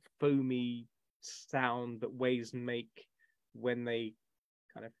light, foamy sound that waves make when they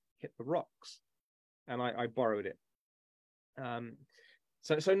kind of hit the rocks. And I borrowed it.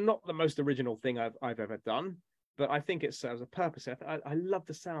 So not the most original thing I've ever done, but I think it serves a purpose. I love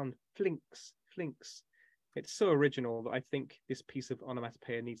the sound, flinks, flinks. It's so original that I think this piece of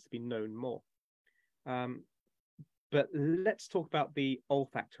onomatopoeia needs to be known more. But let's talk about the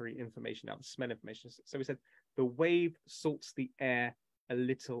olfactory information now, the smell information. So we said the wave salts the air a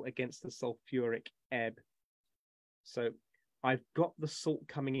little against the sulfuric ebb. So I've got the salt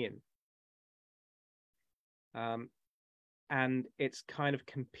coming in. And it's kind of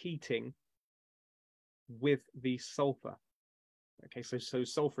competing with the sulfur. Okay, so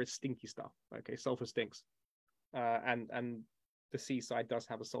sulfur is stinky stuff. Okay, sulfur stinks. And the seaside does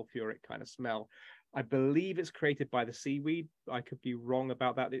have a sulfuric kind of smell. I believe it's created by the seaweed. I could be wrong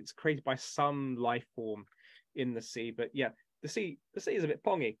about that. It's created by some life form in the sea. But yeah, the sea is a bit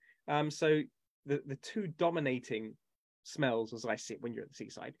pongy. So the two dominating smells, as I see it when you're at the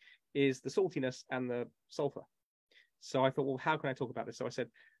seaside, is the saltiness and the sulfur. So I thought, well, how can I talk about this? So I said,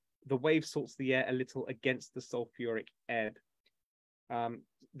 the wave salts the air a little against the sulfuric ebb.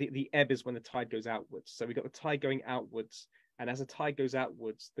 The ebb is when the tide goes outwards. So we've got the tide going outwards. And as the tide goes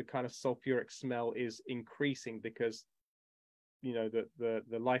outwards, the kind of sulfuric smell is increasing because, you know,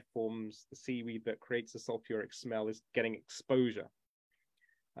 the life forms, the seaweed that creates the sulfuric smell is getting exposure.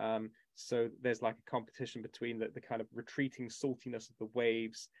 So there's like a competition between the kind of retreating saltiness of the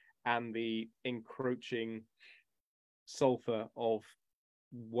waves and the encroaching sulfur of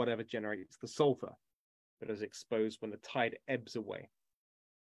whatever generates the sulfur that is exposed when the tide ebbs away.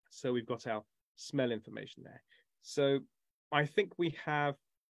 So we've got our smell information there. So I think we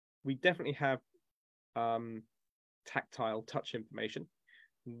definitely have tactile touch information.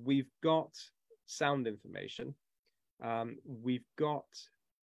 We've got sound information. We've got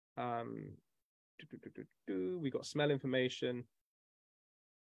smell information.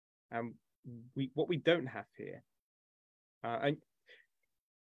 And what we don't have here, and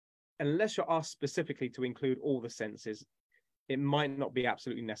unless you're asked specifically to include all the senses, it might not be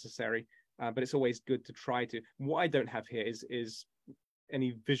absolutely necessary, but it's always good to try to. What I don't have here is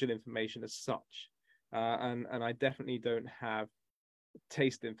any visual information as such, and I definitely don't have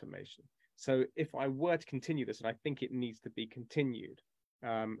taste information. So if I were to continue this, and I think it needs to be continued,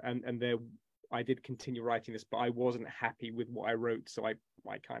 I did continue writing this, but I wasn't happy with what I wrote, so I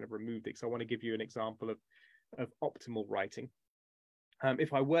kind of removed it. So I want to give you an example of optimal writing.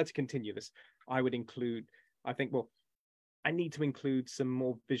 If I were to continue this, I would include, I think, well, I need to include some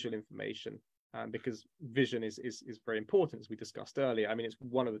more visual information, because vision is very important, as we discussed earlier. I mean, it's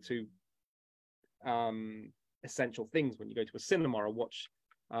one of the two essential things when you go to a cinema or watch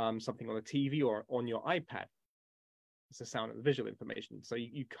something on the TV or on your iPad. It's the sound and the visual information. So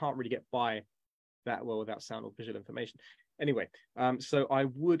you can't really get by that well without sound or visual information. Anyway, so I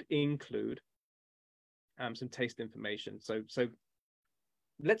would include some taste information. So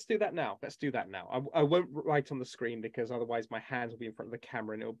let's do that now. Let's do that now. I won't write on the screen, because otherwise my hands will be in front of the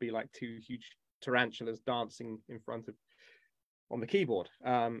camera and it'll be like two huge tarantulas dancing in front of on the keyboard,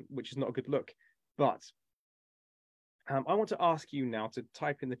 which is not a good look. But I want to ask you now to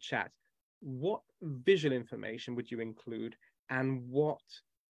type in the chat, what visual information would you include and what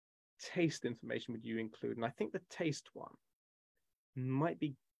taste information would you include? And I think the taste one might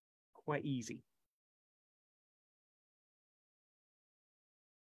be quite easy.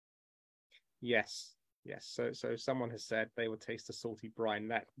 Yes. So someone has said they would taste the salty brine.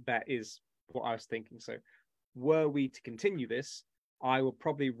 That is what I was thinking. So were we to continue this, I will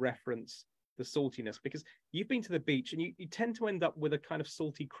probably reference the saltiness, because you've been to the beach and you tend to end up with a kind of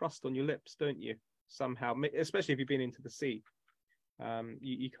salty crust on your lips, don't you? Somehow, especially if you've been into the sea.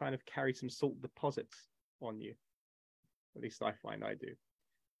 You kind of carry some salt deposits on you. At least I find I do.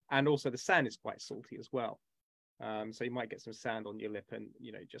 And also the sand is quite salty as well. So you might get some sand on your lip and,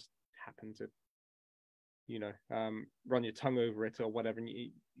 just happen to, run your tongue over it or whatever. And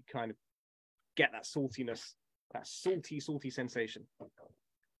you kind of get that saltiness, that salty sensation.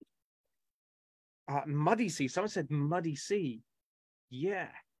 Muddy sea. Someone said muddy sea. Yeah.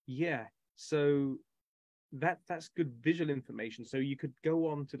 So that's good visual information. So you could go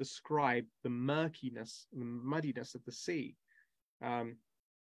on to describe the murkiness, the muddiness of the sea.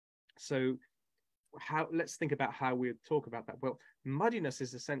 So let's think about how we would talk about that. Well, muddiness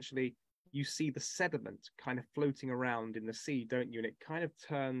is essentially, you see the sediment kind of floating around in the sea, don't you? And it kind of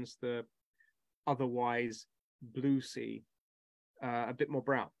turns the otherwise blue sea a bit more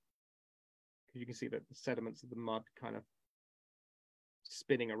brown, because you can see that the sediments of the mud kind of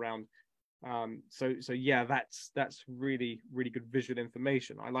spinning around. So yeah, that's really good visual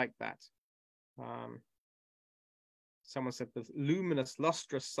information. I like that. Someone said the luminous,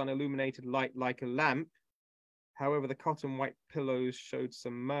 lustrous, sun-illuminated light like a lamp. However, the cotton white pillows showed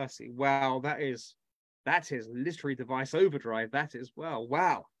some mercy. Wow, that is literary device overdrive. That is, well,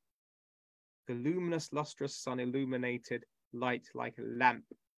 wow. The luminous, lustrous, sun-illuminated light like a lamp.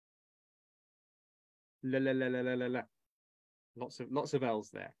 La la la la la la la. Lots of L's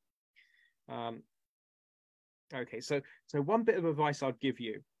there. Okay, so one bit of advice I'd give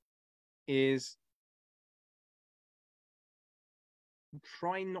you is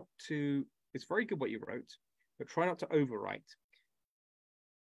try not to. It's very good what you wrote, but try not to overwrite.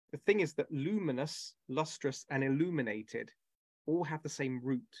 The thing is that luminous, lustrous, and illuminated all have the same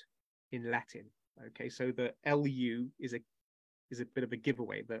root in Latin. Okay, so the lu is a bit of a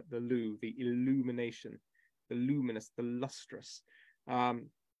giveaway. The lu, the illumination, the luminous, the lustrous,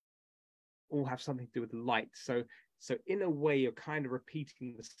 all have something to do with light. So in a way, you're kind of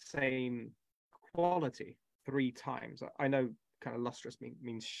repeating the same quality 3 times. I know kind of lustrous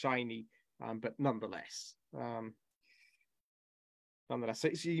means shiny, but nonetheless. So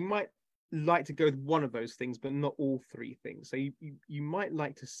you might like to go with one of those things, but not all 3 things. So you might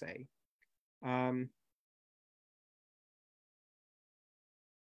like to say, the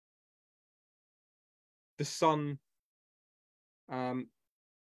sun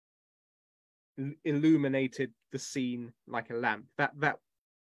illuminated the scene like a lamp. That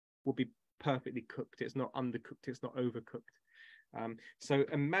will be perfectly cooked. It's not undercooked. It's not overcooked. So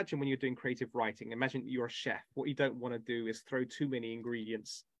imagine when you're doing creative writing, imagine you're a chef. What you don't want to do is throw too many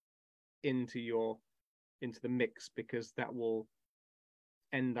ingredients into the mix, because that will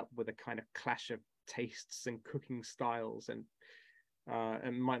end up with a kind of clash of tastes and cooking styles, and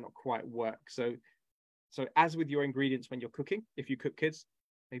might not quite work. So as with your ingredients when you're cooking, if you cook kids,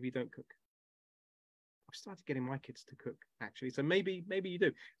 maybe you don't cook. I've started getting my kids to cook, actually, so maybe you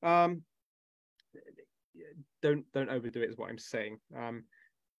do. Don't overdo it is what I'm saying.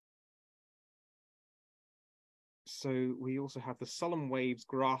 So we also have the solemn waves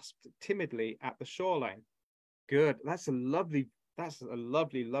grasped timidly at the shoreline. Good. That's a lovely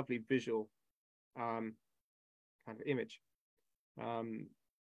visual kind of image.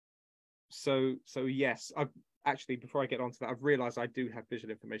 So yes, I've actually, before I get onto that, I've realized I do have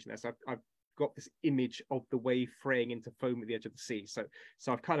visual information there. So I've got this image of the wave fraying into foam at the edge of the sea. So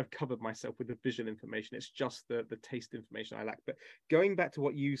I've kind of covered myself with the visual information. It's just the taste information I lack. But going back to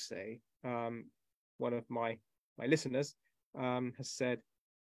what you say, one of my listeners has said,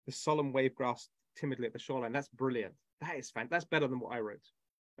 the solemn wave grasped timidly at the shoreline. That's brilliant. That is fantastic. That's better than what I wrote.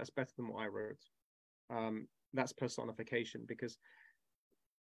 That's personification, because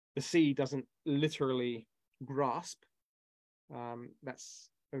the sea doesn't literally grasp. That's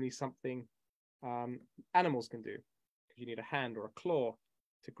only something animals can do, because you need a hand or a claw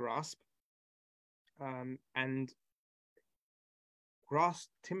to grasp. And grasp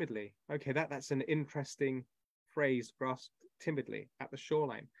timidly. Okay, that's an interesting phrase, grasp timidly at the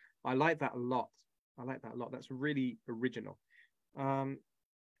shoreline. I like that a lot. That's really original. And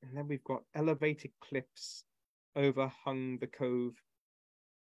then we've got elevated cliffs overhung the cove.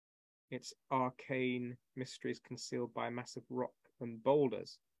 Its arcane mysteries concealed by a massive rock and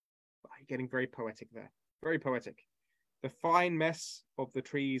boulders. You're getting very poetic there. Very poetic. The fine mess of the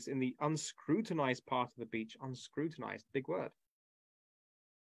trees in the unscrutinized part of the beach. Unscrutinized, big word.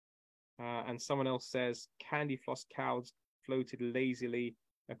 And someone else says, candy floss clouds floated lazily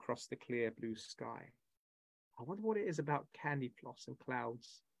across the clear blue sky. I wonder what it is about candy floss and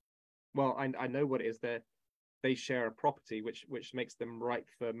clouds. Well, I know what it is. They share a property which makes them ripe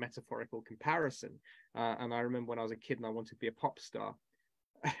for metaphorical comparison. And I remember when I was a kid and I wanted to be a pop star.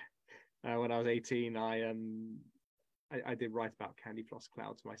 When I was 18, I did write about candy floss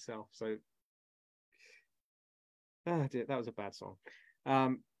clouds myself. So, oh dear, that was a bad song.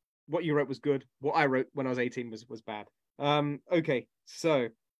 What you wrote was good. What I wrote when I was 18 was bad. Okay, so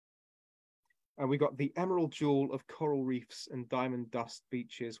we got the emerald jewel of coral reefs and diamond dust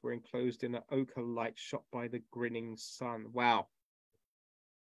beaches were enclosed in an ochre light shot by the grinning sun. Wow.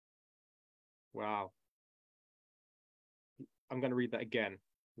 I'm going to read that again.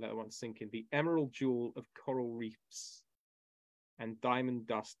 Let one sink in. The emerald jewel of coral reefs and diamond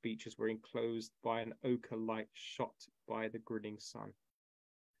dust beaches were enclosed by an ochre light shot by the grinning sun.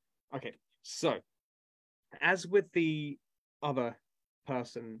 Okay, so as with the other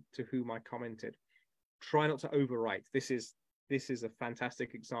person to whom I commented, try not to overwrite. This is a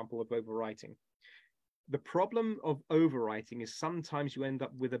fantastic example of overwriting. The problem of overwriting is sometimes you end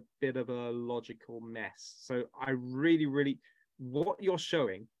up with a bit of a logical mess. So I really, what you're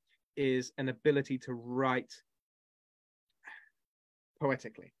showing is an ability to write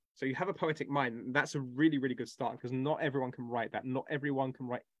poetically. So you have a poetic mind, and that's a really good start, because not everyone can write that. Not everyone can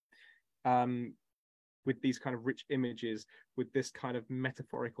write with these kind of rich images, with this kind of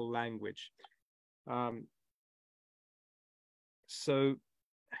metaphorical language. So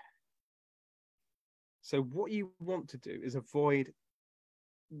what you want to do is avoid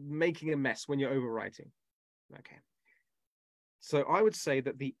making a mess when you're overwriting. Okay. So I would say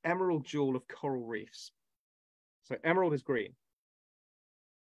that the emerald jewel of coral reefs. So emerald is green.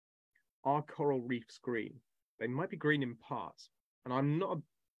 Are coral reefs green? They might be green in parts. And I'm not a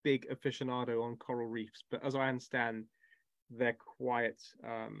big aficionado on coral reefs, but as I understand, they're quite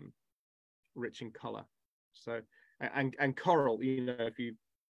rich in color. So and coral, if you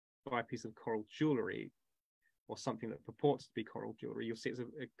buy a piece of coral jewelry or something that purports to be coral jewelry, you'll see it's a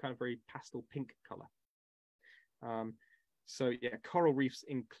kind of very pastel pink color. So yeah, coral reefs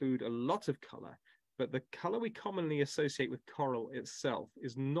include a lot of color, but the color we commonly associate with coral itself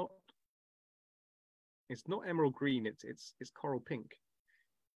is not. It's not emerald green. It's coral pink.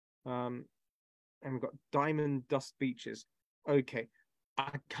 And we've got diamond dust beaches. Okay,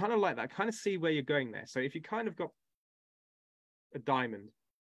 I kind of like that. I kind of see where you're going there. So if you kind of got a diamond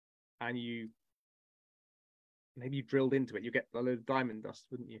and maybe you drilled into it, you get a load of diamond dust,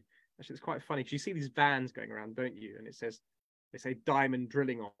 wouldn't you? Actually, it's quite funny because you see these vans going around, don't you? And they say diamond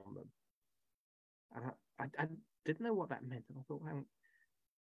drilling on them. And I didn't know what that meant. And I thought,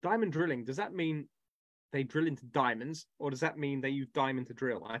 diamond drilling, does that mean they drill into diamonds, or does that mean they use diamond to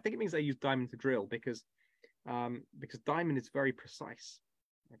drill? I think it means they use diamond to drill because diamond is very precise.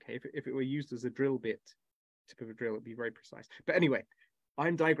 Okay, if it were used as a drill bit, tip of a drill, it'd be very precise. But anyway,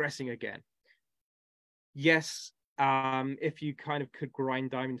 I'm digressing again. Yes, if you kind of could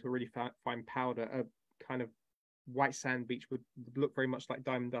grind diamond to a really fine powder, a kind of white sand beach would look very much like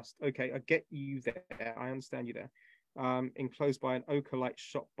diamond dust. Okay, I get you there. I understand you there. Enclosed by an ochre light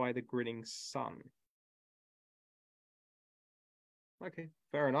shot by the grinning sun. Okay,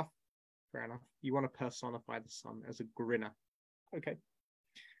 fair enough. Fair enough. You want to personify the sun as a grinner. Okay.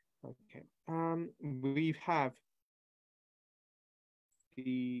 Okay. We have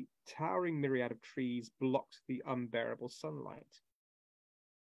the towering myriad of trees blocked the unbearable sunlight.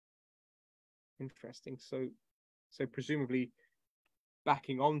 Interesting. So presumably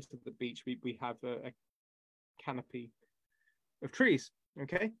backing onto the beach, we have a canopy of trees.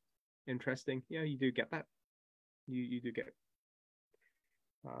 Okay. Interesting. Yeah, you do get that. You do get it.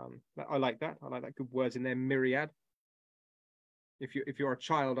 I like that. I like that. Good words in there. Myriad. If you're a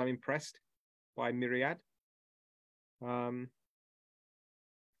child, I'm impressed by myriad. Okay,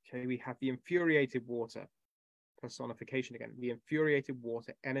 we have the infuriated water personification again. The infuriated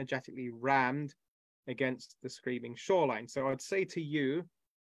water energetically rammed against the screaming shoreline. So I'd say to you,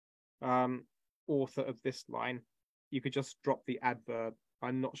 author of this line, you could just drop the adverb.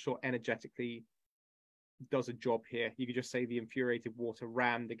 I'm not sure energetically does a job here. You could just say the infuriated water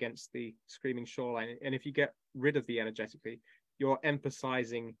rammed against the screaming shoreline. And if you get rid of the energetically, you're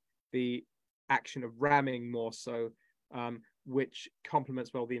emphasizing the action of ramming more so, which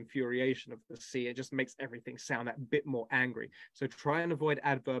complements well the infuriation of the sea. It just makes everything sound that bit more angry. So try and avoid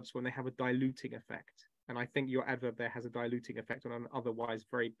adverbs when they have a diluting effect. And I think your adverb there has a diluting effect on an otherwise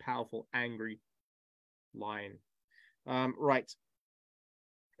very powerful, angry line. Right.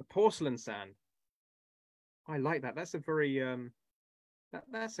 The porcelain sand. I like that. That's a very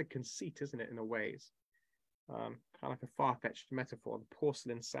that's a conceit, isn't it, in a ways? Kind of like a far-fetched metaphor. The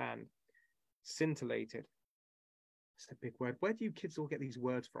porcelain sand, scintillated. It's a big word. Where do you kids all get these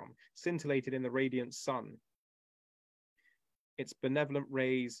words from? Scintillated in the radiant sun. Its benevolent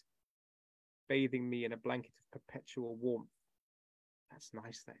rays bathing me in a blanket of perpetual warmth. That's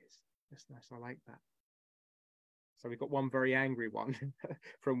nice, that is. That's nice. I like that. So we've got one very angry one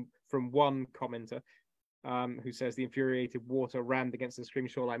from one commenter who says the infuriated water rammed against the screaming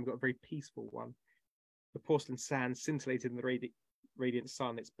shoreline. We've got a very peaceful one. The porcelain sand scintillated in the radiant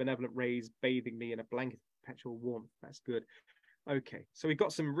sun, its benevolent rays bathing me in a blanket of perpetual warmth. That's good. Okay, so we've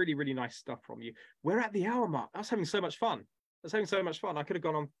got some really, really nice stuff from you. We're at the hour mark. I was having so much fun. I could have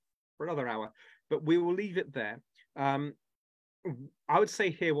gone on for another hour, but we will leave it there. I would say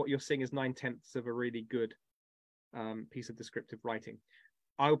here what you're seeing is 9/10 of a really good piece of descriptive writing.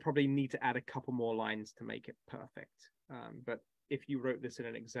 I will probably need to add a couple more lines to make it perfect. But if you wrote this in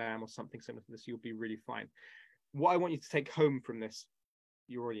an exam or something similar to this, you'll be really fine. What I want you to take home from this,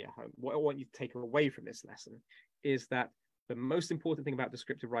 you're already at home. What I want you to take away from this lesson is that the most important thing about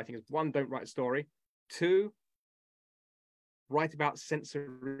descriptive writing is, one, don't write a story. Two, write about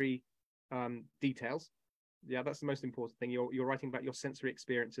sensory details. Yeah, that's the most important thing. You're writing about your sensory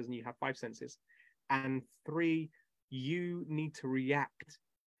experiences and you have 5 senses. And 3, you need to react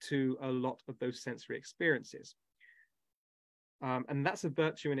to a lot of those sensory experiences. And that's a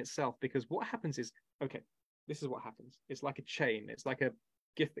virtue in itself, because what happens is, okay, this is what happens. It's like a chain. It's like a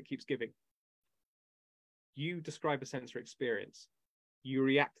gift that keeps giving. You describe a sensory experience. You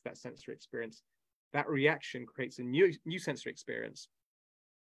react to that sensory experience. That reaction creates a new sensory experience.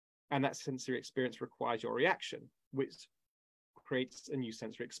 And that sensory experience requires your reaction, which creates a new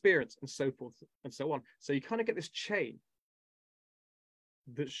sensory experience, and so forth and so on. So you kind of get this chain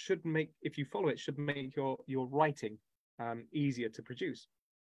that should make, if you follow it, should make your writing easier to produce.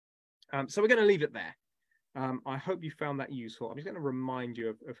 So we're going to leave it there. I hope you found that useful. I'm just going to remind you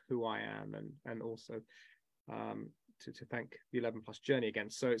of who I am, and also to thank the 11 Plus journey again.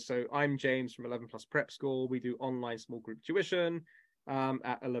 So I'm James from 11 Plus Prep School. We do online small group tuition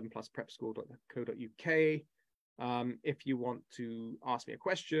at 11plusprepschool.co.uk. If you want to ask me a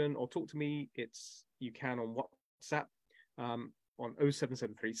question or talk to me, you can on WhatsApp on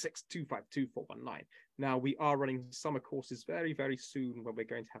 07736252419. Now, we are running summer courses very, very soon, where we're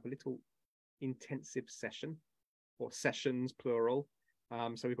going to have a little intensive session, or sessions plural.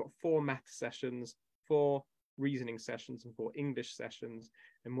 So we've got 4 math sessions, 4 reasoning sessions, and 4 English sessions.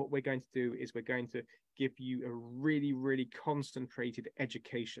 And what we're going to do is we're going to give you a really, really concentrated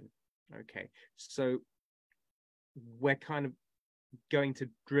education. Okay, so we're kind of going to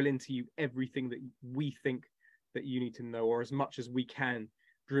drill into you everything that we think that you need to know, or as much as we can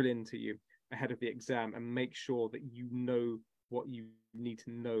drill into you. ahead of the exam and make sure that you know what you need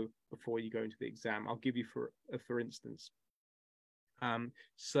to know before you go into the exam. I'll give you for instance.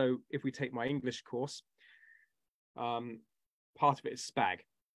 So if we take my English course, part of it is SPAG,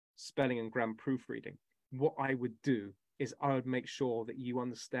 spelling and grammar proofreading. What I would do is I would make sure that you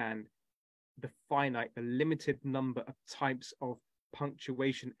understand the limited number of types of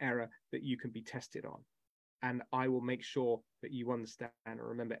punctuation error that you can be tested on. And I will make sure that you understand and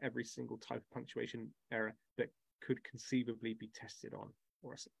remember every single type of punctuation error that could conceivably be tested on,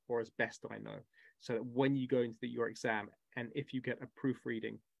 or as best I know. So that when you go into your exam, and if you get a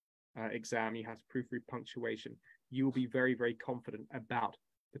proofreading exam, you have to proofread punctuation, you will be very, very confident about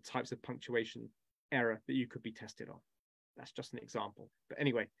the types of punctuation error that you could be tested on. That's just an example. But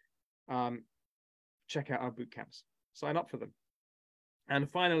anyway, check out our boot camps, sign up for them. And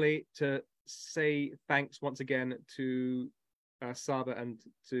finally, to say thanks once again to Saba and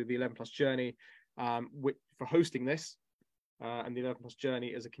to the 11 Plus Journey for hosting this. And the 11 Plus Journey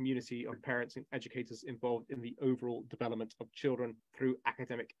is a community of parents and educators involved in the overall development of children through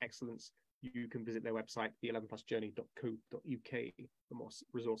academic excellence. You can visit their website, the11plusjourney.co.uk, for more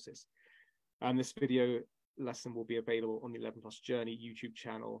resources. This video lesson will be available on the 11 Plus Journey YouTube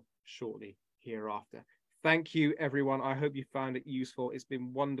channel shortly hereafter. Thank you, everyone. I hope you found it useful. It's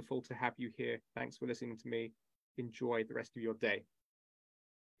been wonderful to have you here. Thanks for listening to me. Enjoy the rest of your day.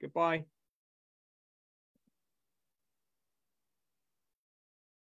 Goodbye.